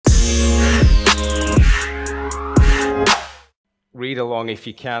read along if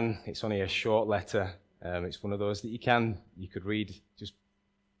you can. It's only a short letter. It's one of those that you could read just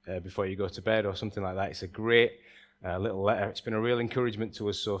before you go to bed or something like that. It's a great little letter. It's been a real encouragement to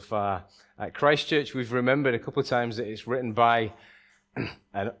us so far. At Christchurch, we've remembered a couple of times that it's written by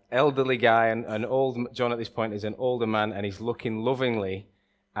an elderly guy, and John at this point is an older man, and he's looking lovingly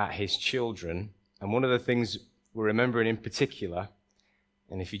at his children. And one of the things we're remembering in particular,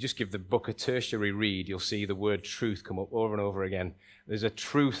 and if you just give the book a tertiary read, you'll see the word truth come up over and over again. There's a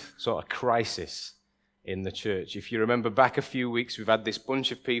truth sort of crisis in the church. If you remember back a few weeks, we've had this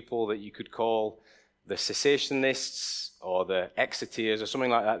bunch of people that you could call the cessationists or the exiteers or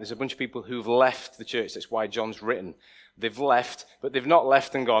something like that. There's a bunch of people who've left the church. That's why John's written. They've left, but they've not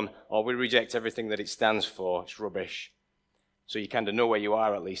left and gone, oh, we reject everything that it stands for. It's rubbish. So you kind of know where you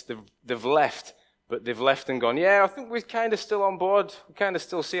are at least. They've left, but they've left and gone, yeah, I think we're kind of still on board. We kind of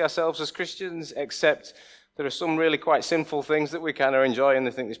still see ourselves as Christians, except there are some really quite sinful things that we kind of enjoy and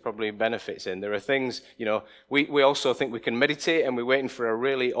they think there's probably benefits in. There are things, we also think we can meditate and we're waiting for a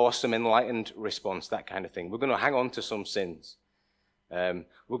really awesome, enlightened response, that kind of thing. We're going to hang on to some sins.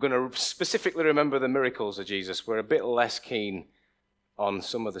 We're going to specifically remember the miracles of Jesus. We're a bit less keen on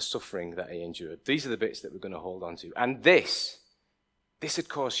some of the suffering that he endured. These are the bits that we're going to hold on to. And this had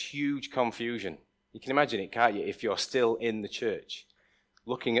caused huge confusion. You can imagine it, can't you, if you're still in the church,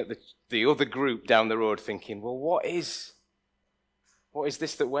 looking at the other group down the road thinking, well, what is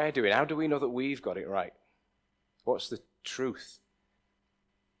this that we're doing? How do we know that we've got it right? What's the truth?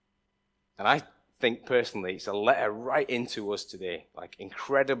 And I think personally it's a letter right into us today, like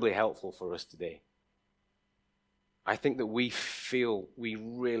incredibly helpful for us today. I think that we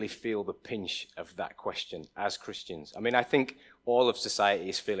really feel the pinch of that question as Christians. I mean, I think all of society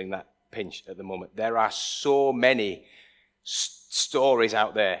is feeling that pinch at the moment. There are so many stories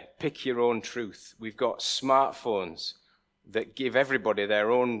out there. Pick your own truth. We've got smartphones that give everybody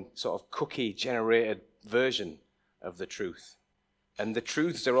their own sort of cookie-generated version of the truth. And the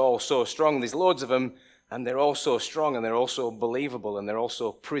truths are all so strong. There's loads of them, and they're all so strong, and they're also believable, and they're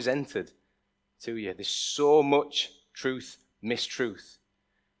also presented to you. There's so much truth, mistruth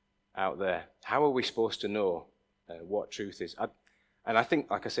out there. How are we supposed to know what truth is? And I think,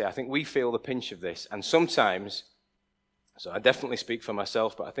 like I say, I think we feel the pinch of this. And sometimes, so I definitely speak for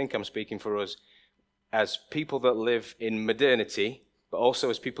myself, but I think I'm speaking for us, as people that live in modernity, but also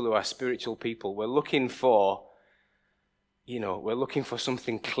as people who are spiritual people, we're looking for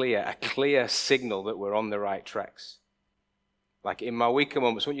something clear, a clear signal that we're on the right tracks. Like in my weaker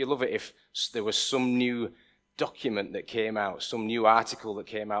moments, wouldn't you love it if there was some new document that came out, some new article that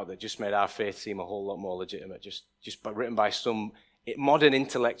came out that just made our faith seem a whole lot more legitimate, just written by some modern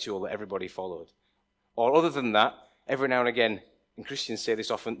intellectual that everybody followed. Or other than that, every now and again, and Christians say this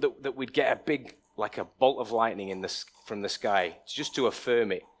often, that we'd get a big, like a bolt of lightning from the sky, just to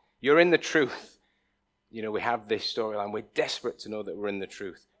affirm it. You're in the truth. We have this storyline. We're desperate to know that we're in the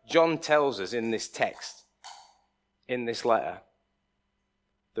truth. John tells us in this text, in this letter,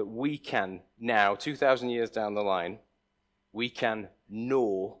 that we can now, 2,000 years down the line, we can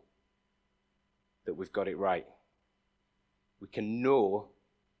know that we've got it right. We can know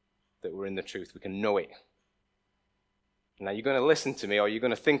that we're in the truth. We can know it. Now, you're going to listen to me, or you're going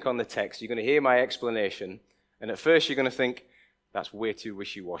to think on the text. You're going to hear my explanation, and at first you're going to think, that's way too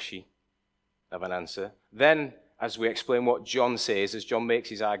wishy-washy of an answer. Then, as we explain what John says, as John makes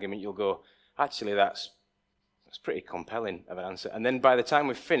his argument, you'll go, actually, that's pretty compelling of an answer. And then by the time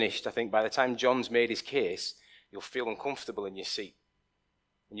we've finished, I think by the time John's made his case, you'll feel uncomfortable in your seat.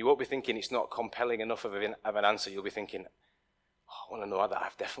 And you won't be thinking it's not compelling enough of an answer. You'll be thinking, I want to know that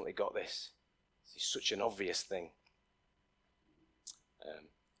I've definitely got this. This is such an obvious thing.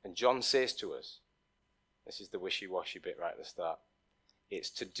 And John says to us, this is the wishy-washy bit right at the start, it's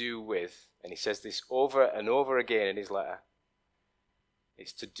to do with, and he says this over and over again in his letter,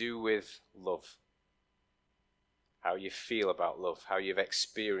 it's to do with love. How you feel about love, how you've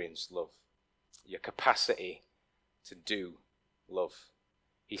experienced love, your capacity to do love.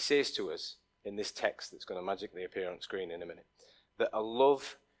 He says to us in this text that's going to magically appear on screen in a minute, that a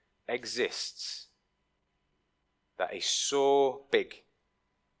love exists that is so big,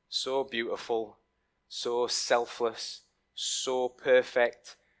 so beautiful, so selfless, so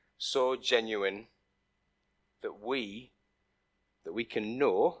perfect, so genuine, that we can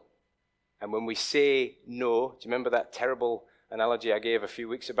know. And when we say know, do you remember that terrible analogy I gave a few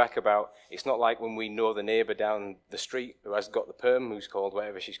weeks back about it's not like when we know the neighbour down the street who has got the perm, who's called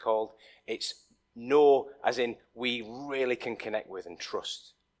whatever she's called. It's know as in we really can connect with and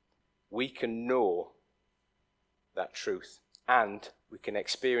trust. We can know that truth. And we can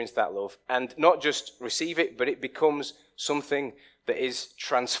experience that love and not just receive it, but it becomes something that is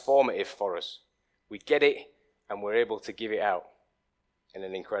transformative for us. We get it and we're able to give it out in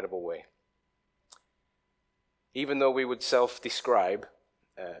an incredible way. Even though we would self-describe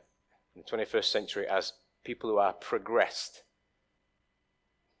in the 21st century as people who are progressed,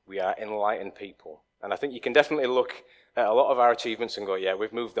 we are enlightened people. And I think you can definitely look at a lot of our achievements and go, yeah,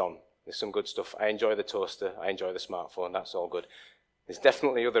 we've moved on. There's some good stuff. I enjoy the toaster. I enjoy the smartphone. That's all good. There's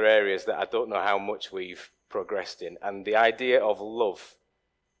definitely other areas that I don't know how much we've progressed in. And the idea of love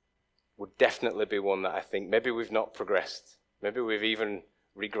would definitely be one that I think maybe we've not progressed. Maybe we've even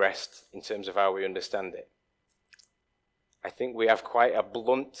regressed in terms of how we understand it. I think we have quite a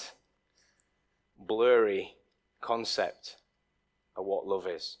blunt, blurry concept of what love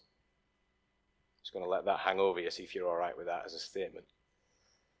is. Just going to let that hang over you, see if you're all right with that as a statement.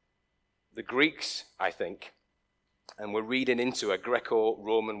 The Greeks, I think, and we're reading into a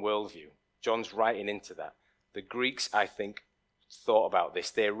Greco-Roman worldview. John's writing into that. The Greeks, I think, thought about this.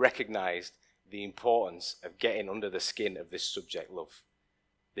 They recognized the importance of getting under the skin of this subject, love.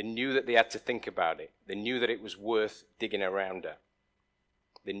 They knew that they had to think about it. They knew that it was worth digging around at.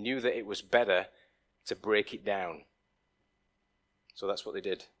 They knew that it was better to break it down. So that's what they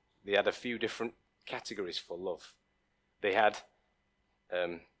did. They had a few different categories for love. They had,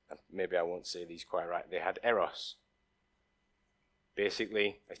 maybe I won't say these quite right, they had eros.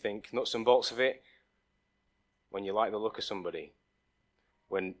 Basically, I think, nuts and bolts of it, when you like the look of somebody,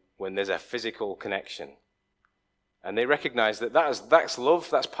 when there's a physical connection. And they recognize that that's love,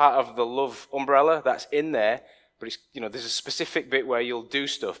 that's part of the love umbrella, that's in there, but it's, there's a specific bit where you'll do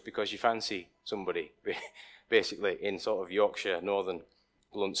stuff because you fancy somebody, basically, in sort of Yorkshire, northern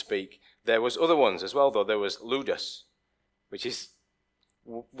blunt speak. There was other ones as well, though. There was ludus, which is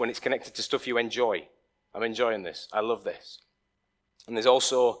when it's connected to stuff you enjoy. I'm enjoying this. I love this. And there's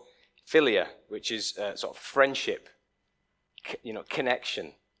also philia, which is sort of friendship,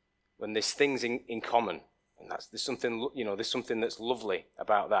 connection, when there's things in common. And there's something that's lovely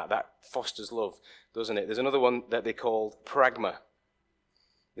about that. That fosters love, doesn't it? There's another one that they called pragma.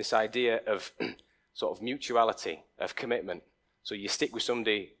 This idea of sort of mutuality, of commitment. So you stick with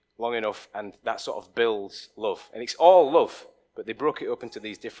somebody long enough and that sort of builds love. And it's all love, but they broke it up into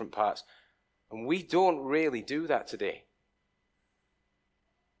these different parts. And we don't really do that today.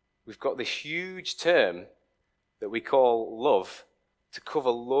 We've got this huge term that we call love to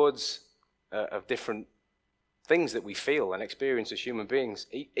cover loads of different things that we feel and experience as human beings.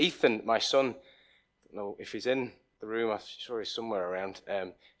 Ethan, my son, I don't know if he's in the room, I'm sure he's somewhere around.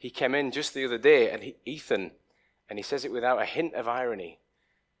 He came in just the other day, and Ethan, and he says it without a hint of irony.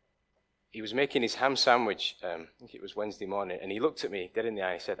 He was making his ham sandwich, I think it was Wednesday morning, and he looked at me dead in the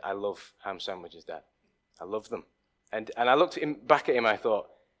eye and said, "I love ham sandwiches, Dad. I love them." And I looked at him, back at him, I thought,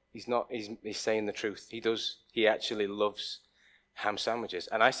 he's saying the truth. He does. He actually loves ham sandwiches.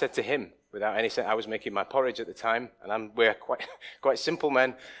 And I said to him, without any sense, I was making my porridge at the time, and we're quite simple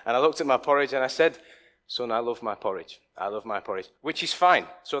men, and I looked at my porridge and I said, "Son, I love my porridge. I love my porridge," which is fine.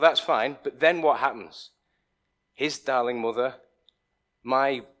 So that's fine. But then what happens? His darling mother,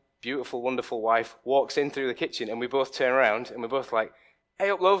 my beautiful, wonderful wife, walks in through the kitchen, and we both turn around, and we're both like, "Hey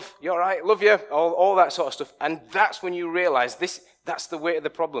up, love, you all right? Love you," all that sort of stuff. And that's when you realize that's the weight of the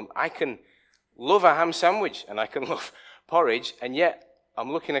problem. I can love a ham sandwich, and I can love porridge, and yet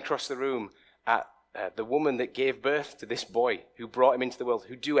I'm looking across the room at the woman that gave birth to this boy, who brought him into the world,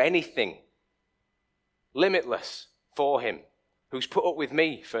 who'd do anything limitless for him, who's put up with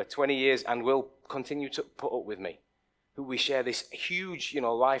me for 20 years and will continue to put up with me, who we share this huge,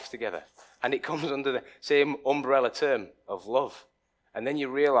 life together. And it comes under the same umbrella term of love. And then you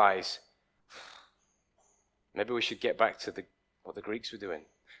realize, maybe we should get back to what the Greeks were doing.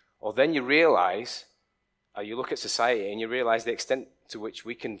 Or then you realize, you look at society and you realize the extent to which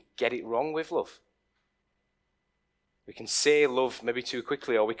we can get it wrong with love. We can say love maybe too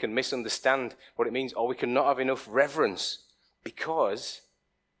quickly, or we can misunderstand what it means, or we can not have enough reverence, because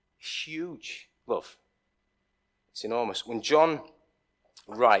it's huge, love. It's enormous. When John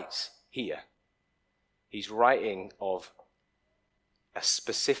writes here, he's writing of a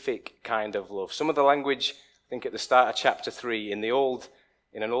specific kind of love. Some of the language, I think at the start of chapter 3, in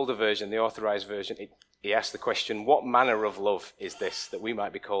an older version, the authorized version, he asks the question, what manner of love is this, that we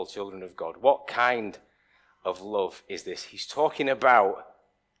might be called children of God? What kind of love is this? He's talking about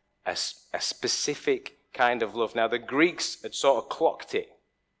a specific kind of love. Now, the Greeks had sort of clocked it.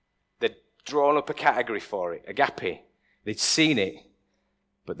 They'd drawn up a category for it, agape. They'd seen it.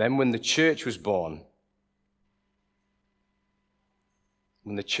 But then when the church was born,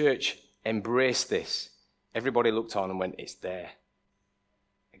 when the church embraced this, everybody looked on and went, it's there.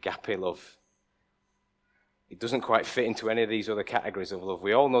 agape love. It doesn't quite fit into any of these other categories of love.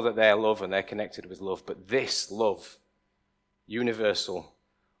 We all know that they're love and they're connected with love, but this love, universal,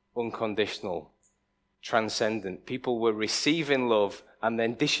 unconditional, transcendent. People were receiving love and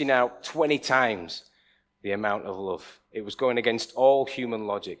then dishing out 20 times the amount of love. It was going against all human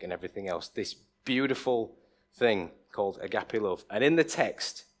logic and everything else. This beautiful thing called agape love. And in the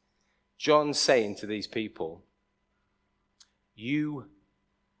text, John's saying to these people, you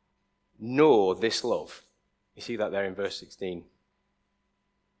know this love. You see that there in verse 16.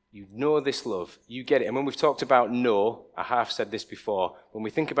 You know this love. You get it. And when we've talked about know, I have said this before, when we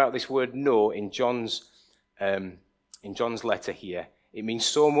think about this word know in John's letter here, it means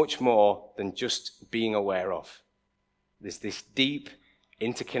so much more than just being aware of. There's this deep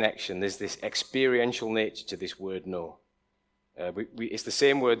interconnection. There's this experiential nature to this word know. It's the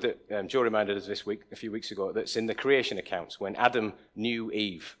same word that Joe reminded us a few weeks ago, that's in the creation accounts when Adam knew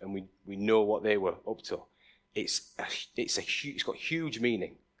Eve, and we know what they were up to. It's got huge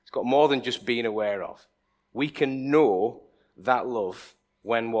meaning. It's got more than just being aware of. We can know that love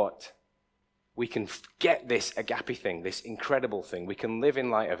when what? We can get this agape thing, this incredible thing. We can live in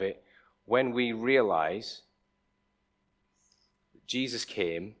light of it when we realize that Jesus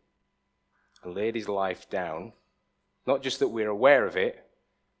came and laid his life down. Not just that we're aware of it,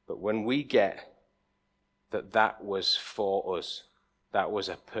 but when we get that that was for us, that was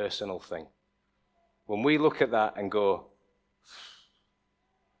a personal thing. When we look at that and go,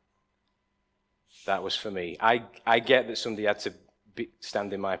 that was for me. I get that somebody had to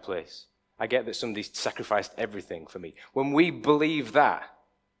stand in my place. I get that somebody sacrificed everything for me. When we believe that,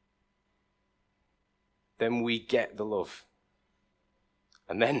 then we get the love.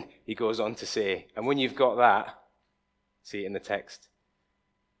 And then he goes on to say, and when you've got that, see it in the text,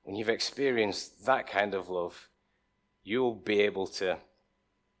 when you've experienced that kind of love, you'll be able to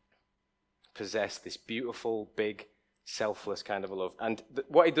possess this beautiful, big, selfless kind of a love. And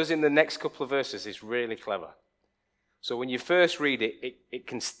what he does in the next couple of verses is really clever. So when you first read it, it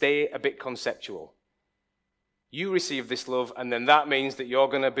can stay a bit conceptual. You receive this love, and then that means that you're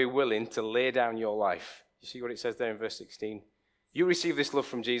going to be willing to lay down your life. You see what it says there in verse 16? You receive this love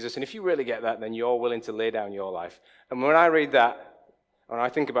from Jesus, and if you really get that, then you're willing to lay down your life. And when I read that, when I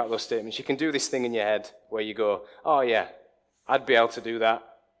think about those statements, you can do this thing in your head where you go, oh yeah, I'd be able to do that.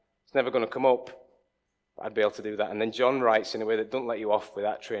 It's never going to come up, but I'd be able to do that. And then John writes in a way that doesn't let you off with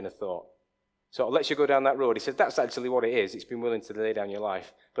that train of thought. So it lets you go down that road. He says, that's actually what it is. It's been willing to lay down your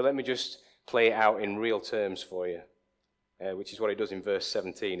life. But let me just play it out in real terms for you, which is what he does in verse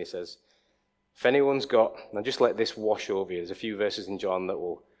 17. He says, if anyone's got, now just let this wash over you. There's a few verses in John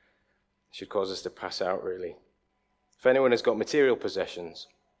that should cause us to pass out, really. If anyone has got material possessions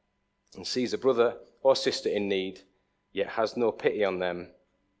and sees a brother or sister in need, yet has no pity on them,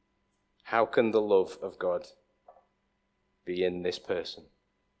 how can the love of God be in this person?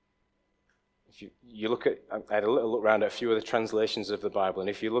 If you look at, I had a little look around at a few of the translations of the Bible, and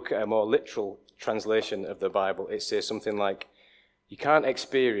if you look at a more literal translation of the Bible, it says something like, you can't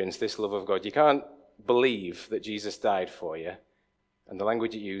experience this love of God. You can't believe that Jesus died for you. And the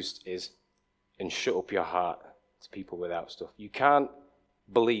language it used is, and shut up your heart to people without stuff. You can't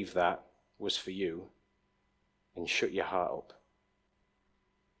believe that was for you and shut your heart up.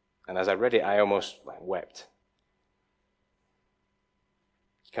 And as I read it, I almost wept.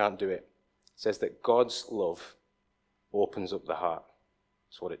 You can't do it. It says that God's love opens up the heart.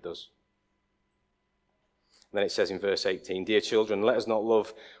 That's what it does. And then it says in verse 18, dear children, let us not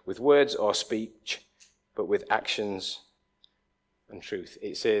love with words or speech, but with actions and truth.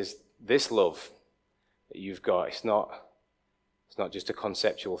 It says this love that you've got, it's not just a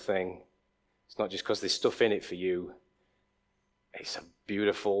conceptual thing. It's not just because there's stuff in it for you. It's a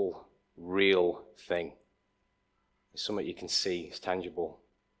beautiful, real thing. It's something you can see. It's tangible,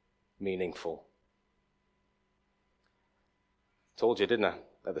 meaningful. I told you, didn't I,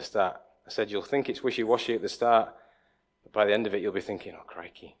 at the start? I said you'll think it's wishy-washy at the start, but by the end of it you'll be thinking, oh,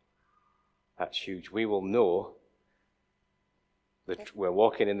 crikey, that's huge. We will know that we're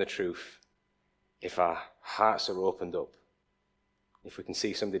walking in the truth if our hearts are opened up. If we can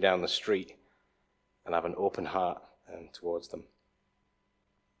see somebody down the street and have an open heart towards them.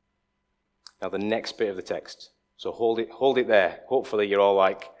 Now the next bit of the text, so hold it there. Hopefully you're all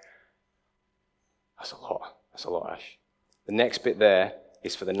like, that's a lot, Ash. The next bit there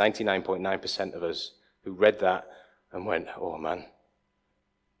is for the 99.9% of us who read that and went, oh man,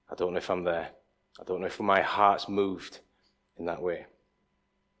 I don't know if I'm there. I don't know if my heart's moved in that way.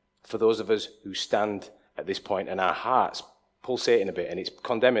 For those of us who stand at this point and our hearts pulsating a bit and it's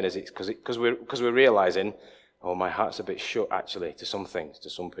condemning us, it's because we're realizing or my heart's a bit shut, actually, to some things, to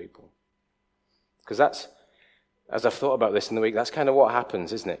some people. Because that's, as I've thought about this in the week, that's kind of what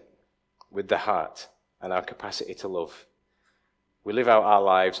happens, isn't it? With the heart and our capacity to love. We live out our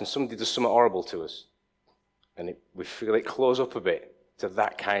lives and somebody does something horrible to us. And we feel it close up a bit to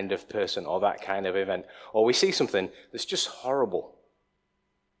that kind of person or that kind of event. Or we see something that's just horrible.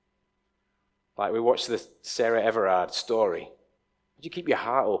 Like we watched the Sarah Everard story. Would you keep your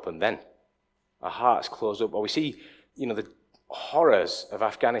heart open then? Our hearts closed up. Or we see, the horrors of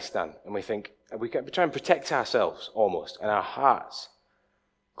Afghanistan and we think, we try and protect ourselves almost, and our hearts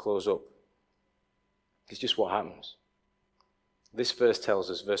close up. It's just what happens. This verse tells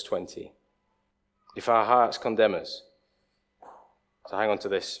us, verse 20, if our hearts condemn us, so hang on to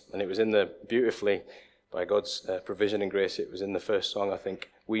this, and it was beautifully, by God's provision and grace, it was in the first song, I think.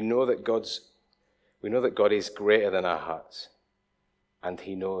 We know that God is greater than our hearts, and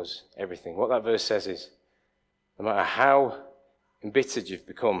he knows everything. What that verse says is, no matter how embittered you've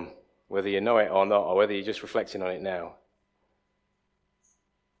become, whether you know it or not, or whether you're just reflecting on it now,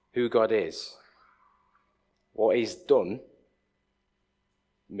 who God is, what he's done,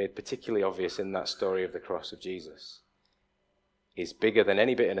 made particularly obvious in that story of the cross of Jesus, is bigger than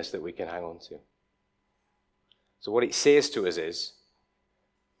any bitterness that we can hang on to. So what it says to us is,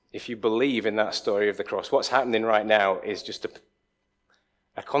 if you believe in that story of the cross, what's happening right now is just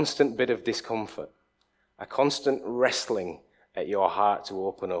a constant bit of discomfort, a constant wrestling at your heart to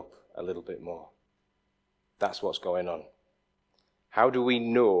open up a little bit more. That's what's going on. How do we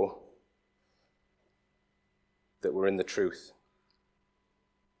know that we're in the truth?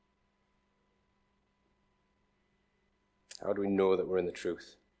 How do we know that we're in the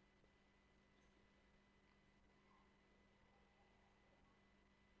truth?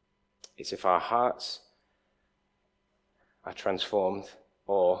 It's if our hearts are transformed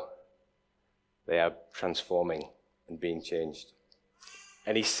or they are transforming and being changed.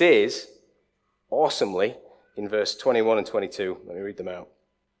 And he says, awesomely, in verse 21 and 22, let me read them out.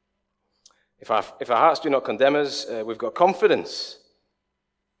 If our hearts do not condemn us, we've got confidence.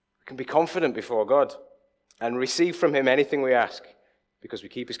 We can be confident before God and receive from him anything we ask because we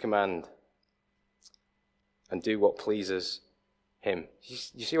keep his command and do what pleases him.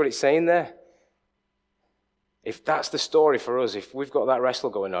 You see what it's saying there? If that's the story for us, if we've got that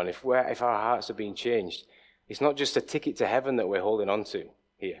wrestle going on, if our hearts are being changed, it's not just a ticket to heaven that we're holding on to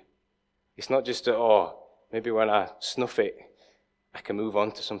here. It's not just maybe when I snuff it, I can move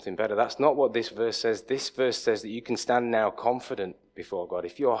on to something better. That's not what this verse says. This verse says that you can stand now confident before God.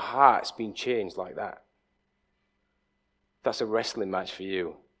 If your heart's been changed like that, that's a wrestling match for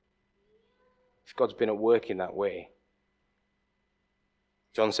you. If God's been at work in that way.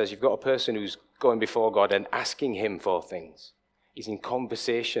 John says you've got a person who's going before God and asking him for things. He's in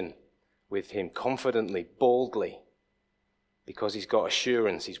conversation with him confidently, boldly, because he's got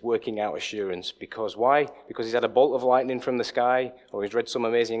assurance. He's working out assurance. Because why? Because he's had a bolt of lightning from the sky, or he's read some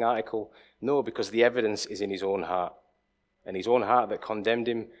amazing article? No, because the evidence is in his own heart. And his own heart that condemned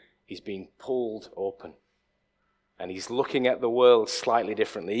him is being pulled open. And he's looking at the world slightly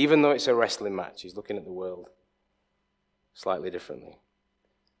differently. Even though it's a wrestling match, he's looking at the world slightly differently.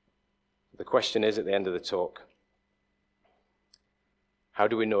 The question is at the end of the talk, how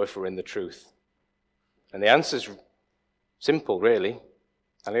do we know if we're in the truth? And the answer's simple, really,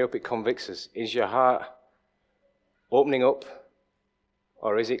 and I hope it convicts us. Is your heart opening up,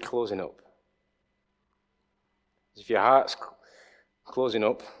 or is it closing up? If your heart's closing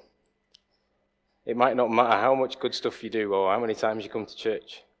up, it might not matter how much good stuff you do or how many times you come to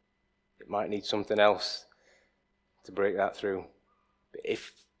church. It might need something else to break that through. But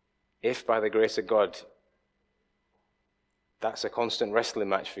if by the grace of God, that's a constant wrestling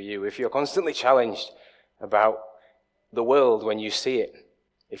match for you, if you're constantly challenged about the world when you see it,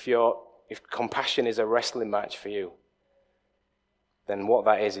 if compassion is a wrestling match for you, then what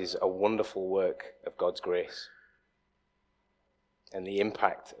that is a wonderful work of God's grace and the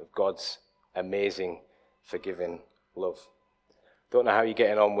impact of God's amazing, forgiving love. Don't know how you're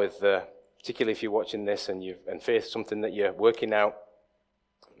getting on with, particularly if you're watching this and faith something that you're working out.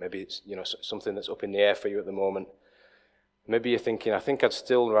 Maybe it's something that's up in the air for you at the moment. Maybe you're thinking, I think I'd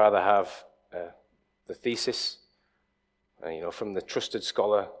still rather have the thesis, from the trusted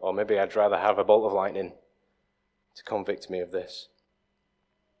scholar, or maybe I'd rather have a bolt of lightning to convict me of this.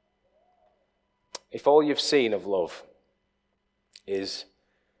 If all you've seen of love is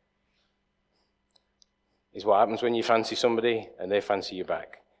what happens when you fancy somebody and they fancy you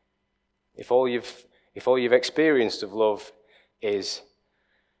back, if all you've experienced of love is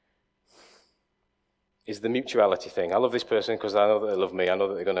is the mutuality thing. I love this person because I know that they love me. I know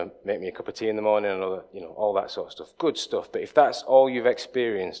that they're going to make me a cup of tea in the morning. I know that, all that sort of stuff. Good stuff. But if that's all you've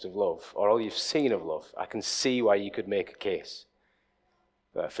experienced of love, or all you've seen of love, I can see why you could make a case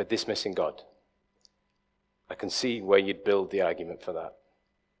for dismissing God. I can see where you'd build the argument for that.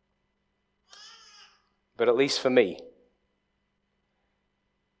 But at least for me,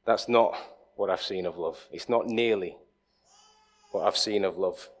 that's not what I've seen of love. It's not nearly what I've seen of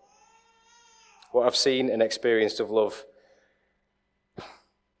love. What I've seen and experienced of love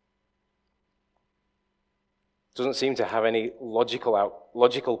doesn't seem to have any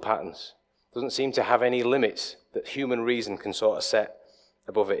logical patterns. Doesn't seem to have any limits that human reason can sort of set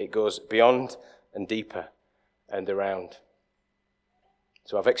above it. It goes beyond and deeper and around.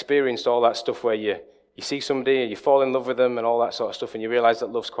 So I've experienced all that stuff where you see somebody, you fall in love with them and all that sort of stuff, and you realize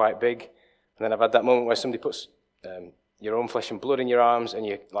that love's quite big. And then I've had that moment where somebody puts your own flesh and blood in your arms, and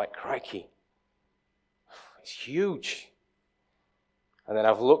you're like, crikey, it's huge. And then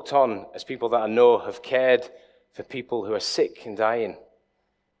I've looked on as people that I know have cared for people who are sick and dying.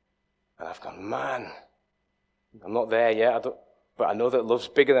 And I've gone, man, I'm not there yet, but I know that love's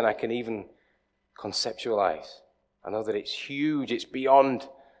bigger than I can even conceptualize. I know that it's huge, it's beyond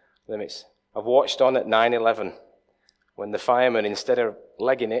limits. I've watched on at 9/11 when the firemen, instead of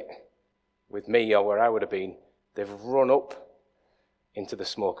legging it with me or where I would have been, they've run up into the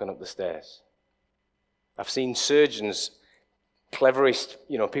smoke and up the stairs. I've seen surgeons, cleverest,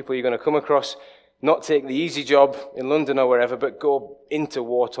 people you're going to come across, not take the easy job in London or wherever, but go into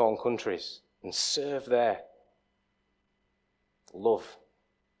war-torn countries and serve there. Love.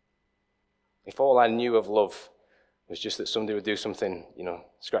 If all I knew of love was just that somebody would do something,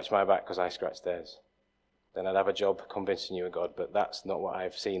 scratch my back because I scratched theirs, then I'd have a job convincing you of God, but that's not what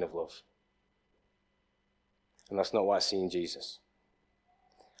I've seen of love. And that's not what I see in Jesus.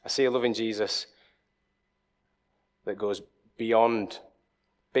 I see a love in Jesus that goes beyond,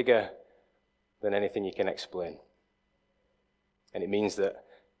 bigger than anything you can explain. And it means that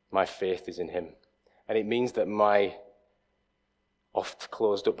my faith is in him. And it means that my oft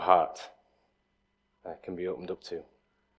closed up heart can be opened up to.